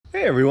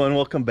Hey everyone,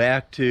 welcome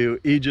back to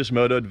Aegis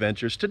Moto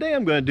Adventures. Today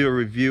I'm going to do a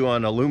review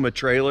on Aluma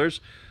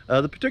trailers.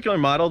 The particular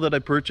model that I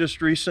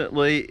purchased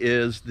recently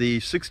is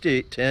the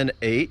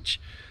 6810H.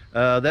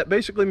 That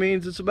basically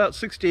means it's about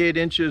 68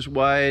 inches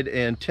wide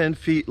and 10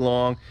 feet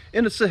long,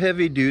 and it's a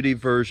heavy duty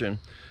version.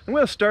 I'm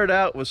going to start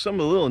out with some of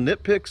the little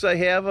nitpicks I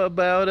have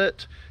about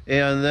it,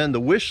 and then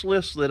the wish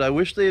list that I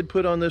wish they had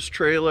put on this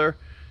trailer,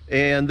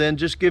 and then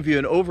just give you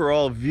an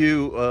overall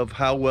view of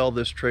how well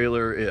this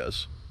trailer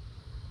is.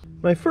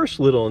 My first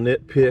little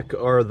nitpick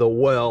are the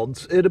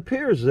welds. It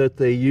appears that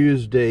they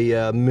used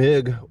a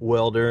MIG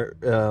welder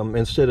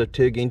instead of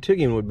TIGging.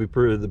 TIGging would be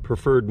the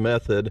preferred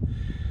method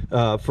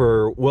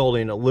for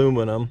welding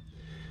aluminum.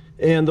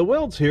 And the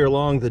welds here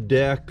along the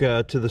deck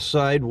to the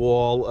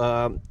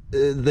sidewall,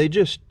 they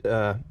just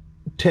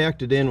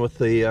tacked it in with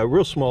a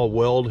real small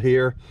weld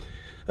here.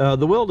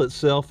 The weld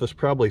itself is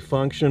probably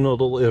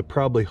functional. It'll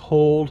probably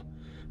hold.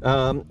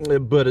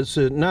 But it's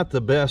not the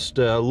best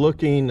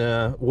looking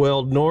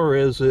weld, nor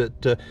is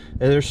it, and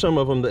there's some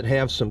of them that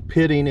have some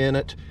pitting in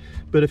it.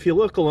 But if you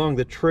look along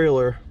the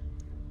trailer,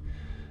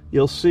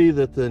 you'll see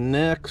that the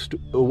next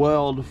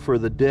weld for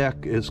the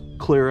deck is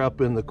clear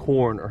up in the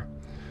corner.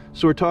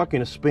 So we're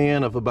talking a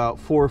span of about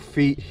 4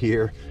 feet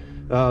here,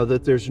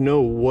 that there's no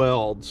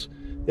welds.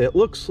 It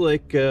looks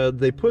like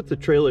they put the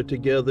trailer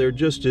together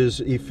just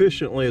as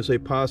efficiently as they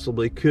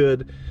possibly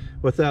could,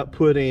 without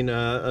putting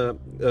a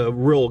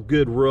real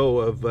good row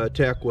of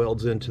tack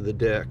welds into the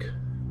deck.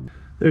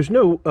 There's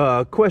no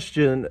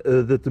question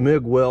that the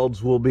MIG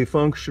welds will be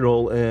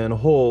functional and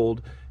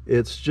hold.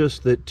 It's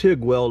just that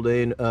TIG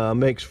welding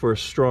makes for a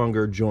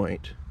stronger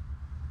joint.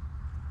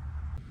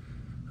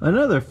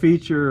 Another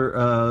feature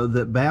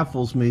that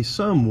baffles me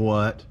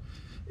somewhat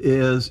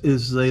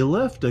is they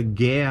left a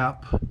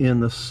gap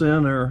in the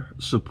center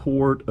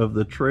support of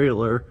the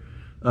trailer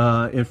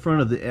in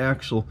front of the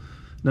axle.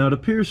 Now it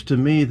appears to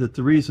me that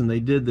the reason they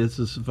did this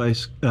is, if I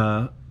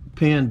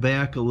pan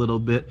back a little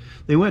bit,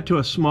 they went to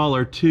a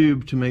smaller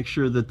tube to make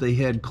sure that they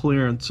had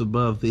clearance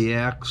above the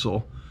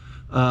axle.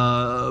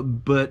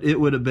 But it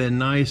would have been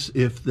nice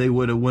if they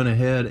would have went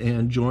ahead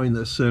and joined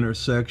the center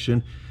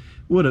section.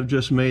 Would have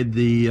just made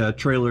the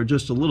trailer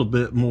just a little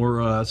bit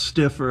more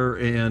stiffer,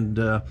 and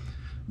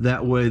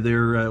that way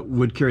there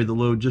would carry the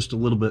load just a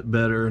little bit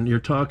better. And you're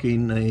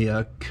talking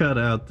a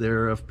cutout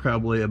there of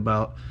probably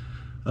about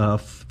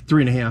 3.5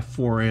 to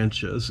 4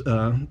 inches.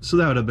 So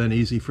that would have been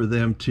easy for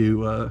them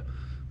to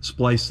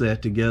splice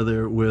that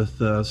together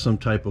with some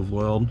type of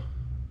weld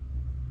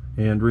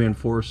and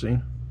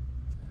reinforcing.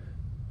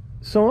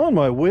 So on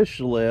my wish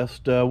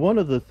list, one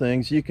of the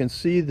things, you can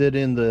see that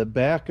in the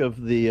back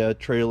of the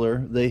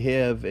trailer they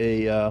have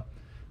a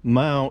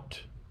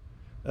mount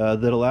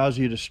that allows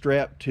you to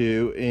strap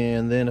to,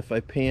 and then if I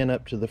pan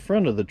up to the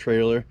front of the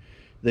trailer,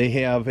 they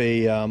have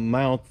a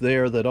mount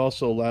there that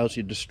also allows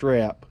you to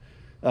strap.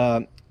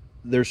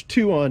 There's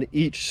 2 on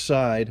each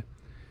side.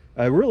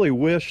 I really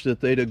wish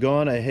that they'd have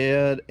gone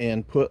ahead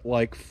and put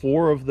like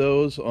 4 of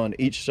those on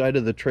each side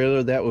of the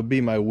trailer. That would be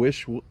my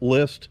wish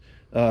list.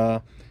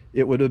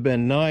 It would have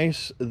been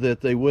nice that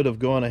they would have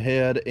gone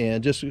ahead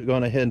and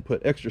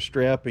put extra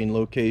strapping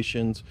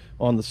locations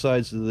on the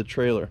sides of the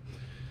trailer.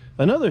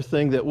 Another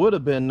thing that would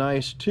have been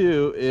nice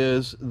too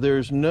is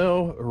there's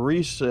no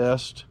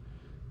recessed,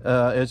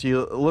 as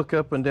you look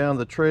up and down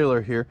the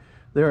trailer here,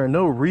 there are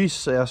no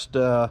recessed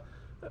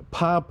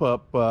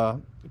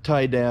pop-up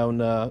tie-down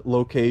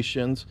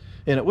locations,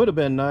 and it would have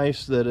been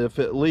nice that if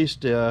at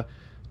least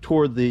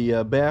toward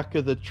the back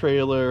of the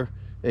trailer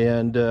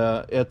and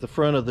at the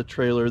front of the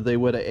trailer they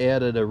would have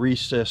added a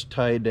recessed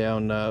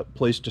tie-down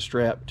place to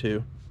strap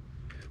to.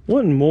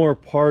 One more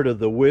part of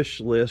the wish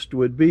list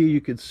would be,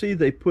 you could see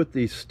they put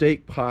these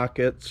stake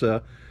pockets.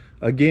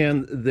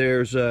 Again,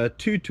 there's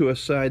 2 to a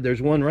side.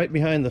 There's one right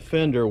behind the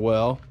fender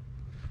well,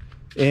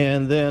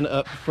 and then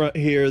up front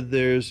here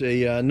there's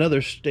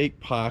another stake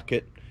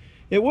pocket.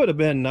 It would have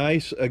been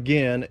nice,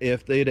 again,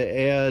 if they'd have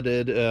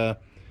added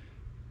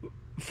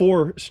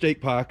 4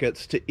 stake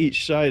pockets to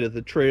each side of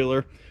the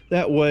trailer.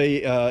 That way,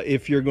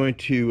 if you're going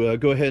to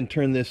go ahead and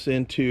turn this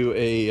into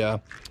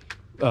a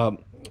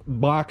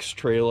box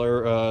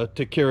trailer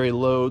to carry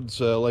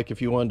loads, like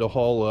if you wanted to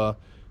haul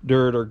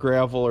dirt or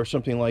gravel or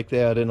something like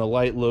that in a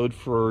light load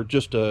for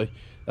just a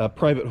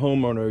private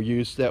homeowner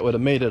use, that would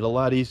have made it a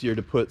lot easier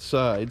to put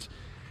sides.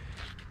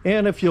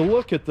 And if you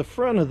look at the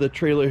front of the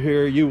trailer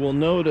here, you will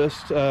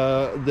notice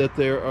that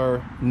there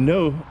are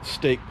no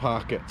stake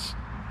pockets.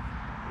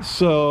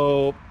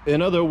 So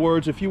in other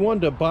words, if you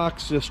wanted to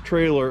box this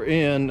trailer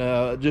in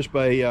just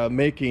by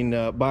making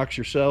box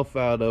yourself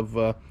out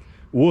of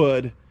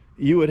wood,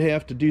 you would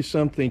have to do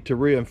something to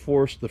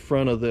reinforce the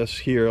front of this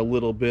here a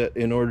little bit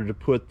in order to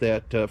put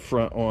that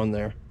front on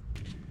there.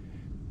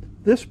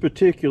 This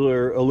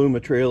particular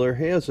Aluma trailer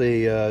has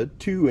a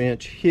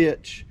 2-inch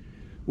hitch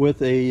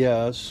with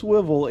a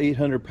swivel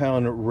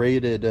 800-pound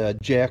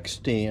rated jack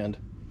stand.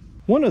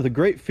 One of the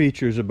great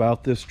features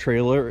about this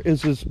trailer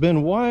is it's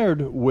been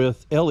wired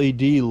with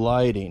LED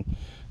lighting.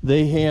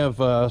 They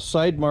have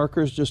side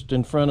markers just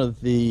in front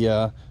of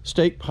the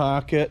stake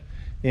pocket,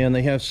 and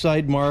they have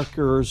side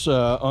markers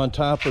on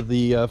top of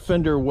the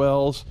fender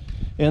wells,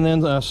 and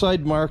then a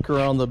side marker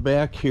on the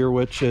back here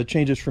which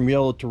changes from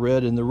yellow to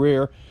red in the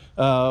rear,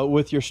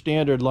 with your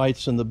standard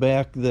lights in the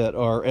back that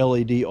are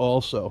LED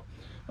also.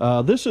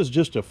 This is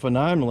just a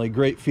phenomenally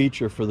great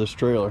feature for this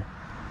trailer.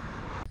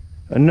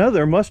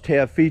 Another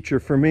must-have feature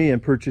for me in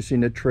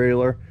purchasing a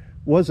trailer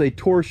was a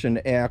torsion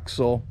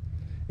axle.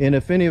 And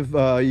if any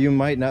of you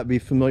might not be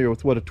familiar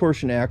with what a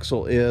torsion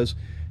axle is,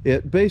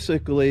 it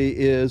basically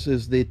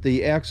is that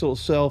the axle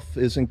itself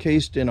is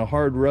encased in a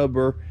hard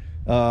rubber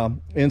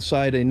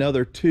inside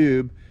another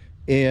tube,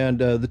 and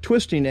the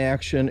twisting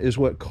action is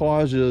what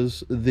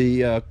causes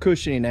the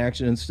cushioning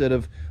action instead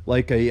of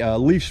like a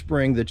leaf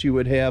spring that you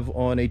would have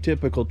on a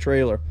typical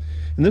trailer.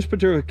 In this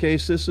particular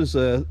case, this is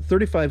a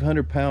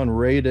 3,500 pound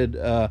rated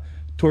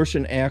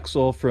torsion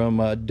axle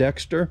from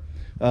Dexter.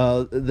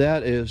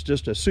 That is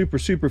just a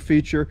super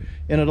feature,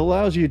 and it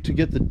allows you to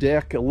get the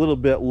deck a little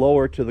bit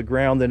lower to the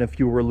ground than if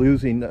you were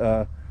losing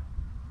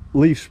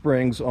leaf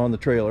springs on the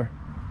trailer.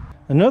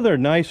 Another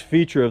nice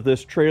feature of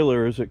this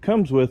trailer is it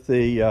comes with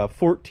a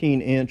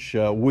 14-inch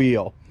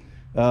wheel.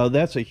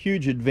 That's a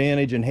huge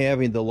advantage in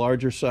having the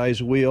larger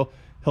size wheel.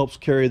 Helps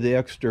carry the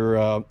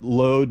extra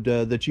load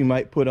that you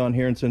might put on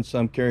here, and since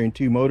I'm carrying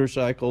 2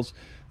 motorcycles,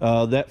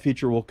 that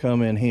feature will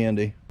come in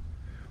handy.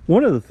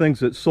 One of the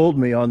things that sold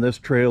me on this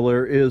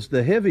trailer is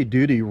the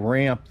heavy-duty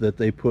ramp that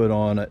they put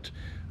on it.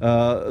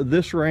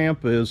 This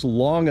ramp is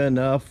long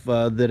enough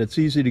that it's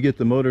easy to get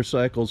the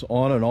motorcycles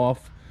on and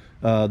off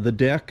the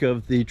deck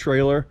of the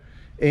trailer,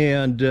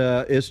 and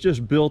it's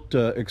just built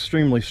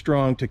extremely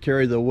strong to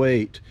carry the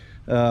weight.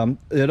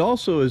 It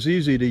also is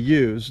easy to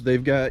use.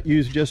 They've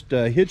used just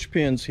hitch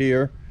pins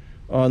here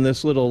on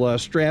this little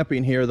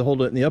strapping here to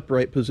hold it in the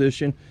upright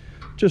position.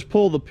 Just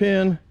pull the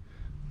pin,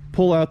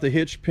 pull out the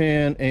hitch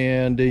pin,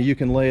 and you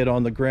can lay it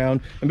on the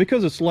ground. And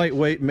because it's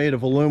lightweight, made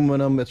of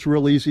aluminum, it's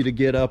real easy to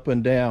get up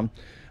and down.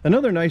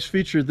 Another nice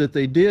feature that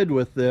they did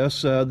with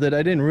this that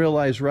I didn't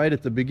realize right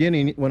at the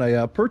beginning when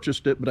I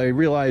purchased it, but I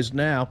realized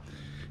now,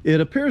 it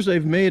appears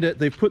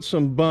they've put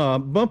some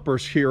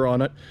bumpers here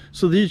on it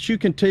so that you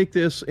can take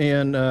this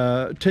and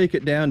take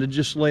it down to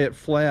just lay it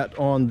flat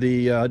on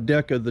the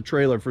deck of the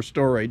trailer for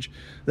storage.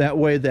 That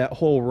way that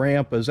whole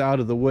ramp is out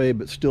of the way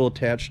but still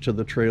attached to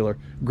the trailer.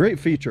 Great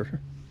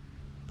feature.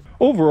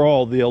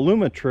 Overall, the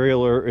Aluma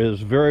trailer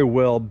is very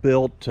well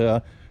built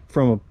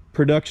from a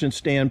production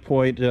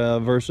standpoint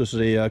versus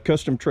a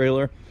custom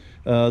trailer.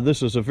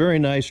 This is a very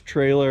nice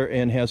trailer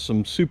and has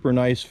some super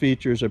nice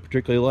features. I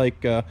particularly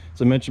like, as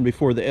I mentioned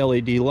before, the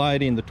LED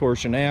lighting, the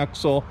torsion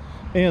axle,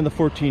 and the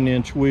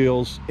 14-inch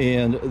wheels,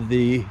 and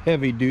the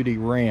heavy-duty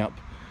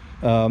ramp.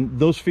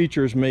 Those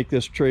features make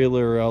this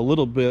trailer a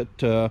little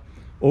bit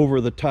over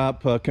the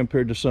top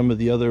compared to some of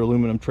the other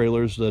aluminum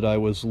trailers that I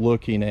was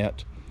looking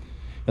at.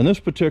 In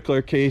this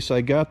particular case, I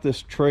got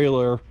this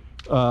trailer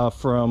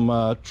from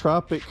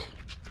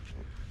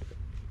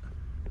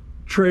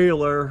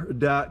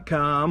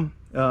tropictrailer.com.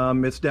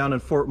 It's down in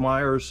Fort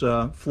Myers,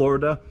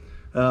 Florida.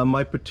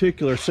 My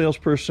particular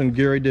salesperson,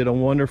 Gary, did a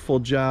wonderful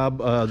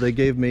job. They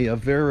gave me a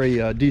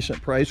very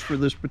decent price for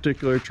this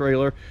particular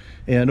trailer,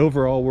 and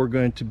overall we're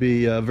going to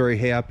be very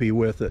happy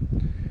with it.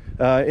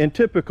 In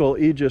typical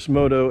Aegis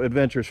Moto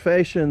Adventures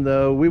fashion,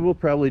 though, we will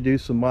probably do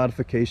some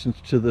modifications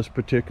to this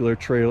particular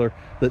trailer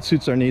that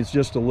suits our needs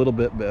just a little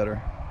bit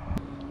better.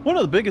 One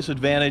of the biggest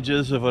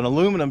advantages of an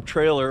aluminum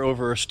trailer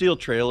over a steel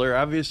trailer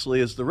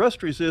obviously is the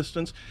rust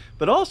resistance,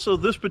 but also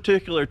this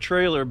particular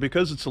trailer,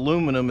 because it's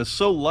aluminum, is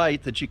so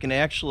light that you can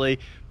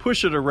actually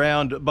push it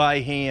around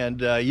by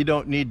hand. You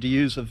don't need to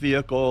use a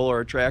vehicle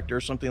or a tractor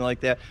or something like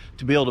that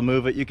to be able to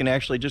move it. You can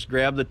actually just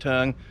grab the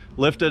tongue,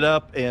 lift it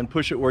up, and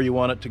push it where you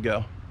want it to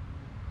go.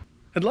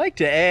 I'd like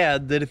to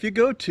add that if you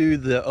go to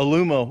the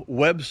Aluma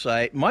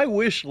website, my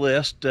wish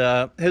list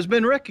has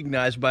been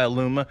recognized by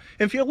Aluma.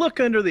 If you look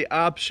under the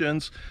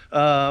options,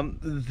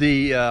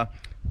 the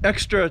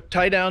extra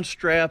tie-down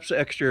straps,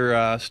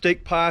 extra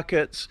stake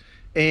pockets,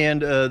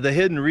 and the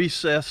hidden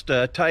recessed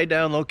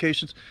tie-down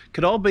locations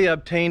could all be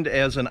obtained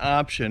as an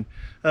option.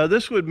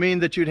 This would mean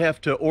that you'd have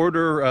to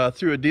order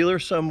through a dealer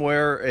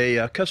somewhere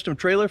a custom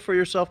trailer for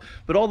yourself,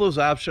 but all those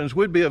options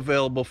would be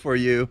available for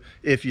you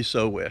if you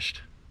so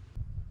wished.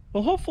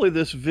 Well, hopefully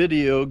this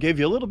video gave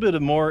you a little bit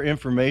of more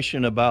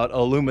information about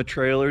Aluma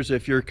trailers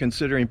if you're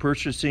considering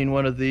purchasing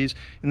one of these,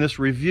 and this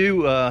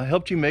review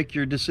helped you make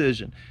your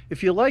decision.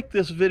 If you like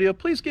this video,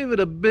 please give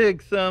it a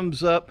big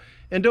thumbs up,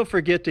 and don't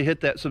forget to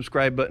hit that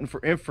subscribe button for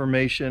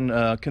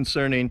information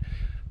concerning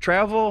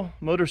travel,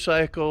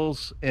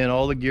 motorcycles, and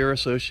all the gear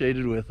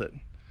associated with it.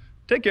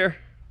 Take care.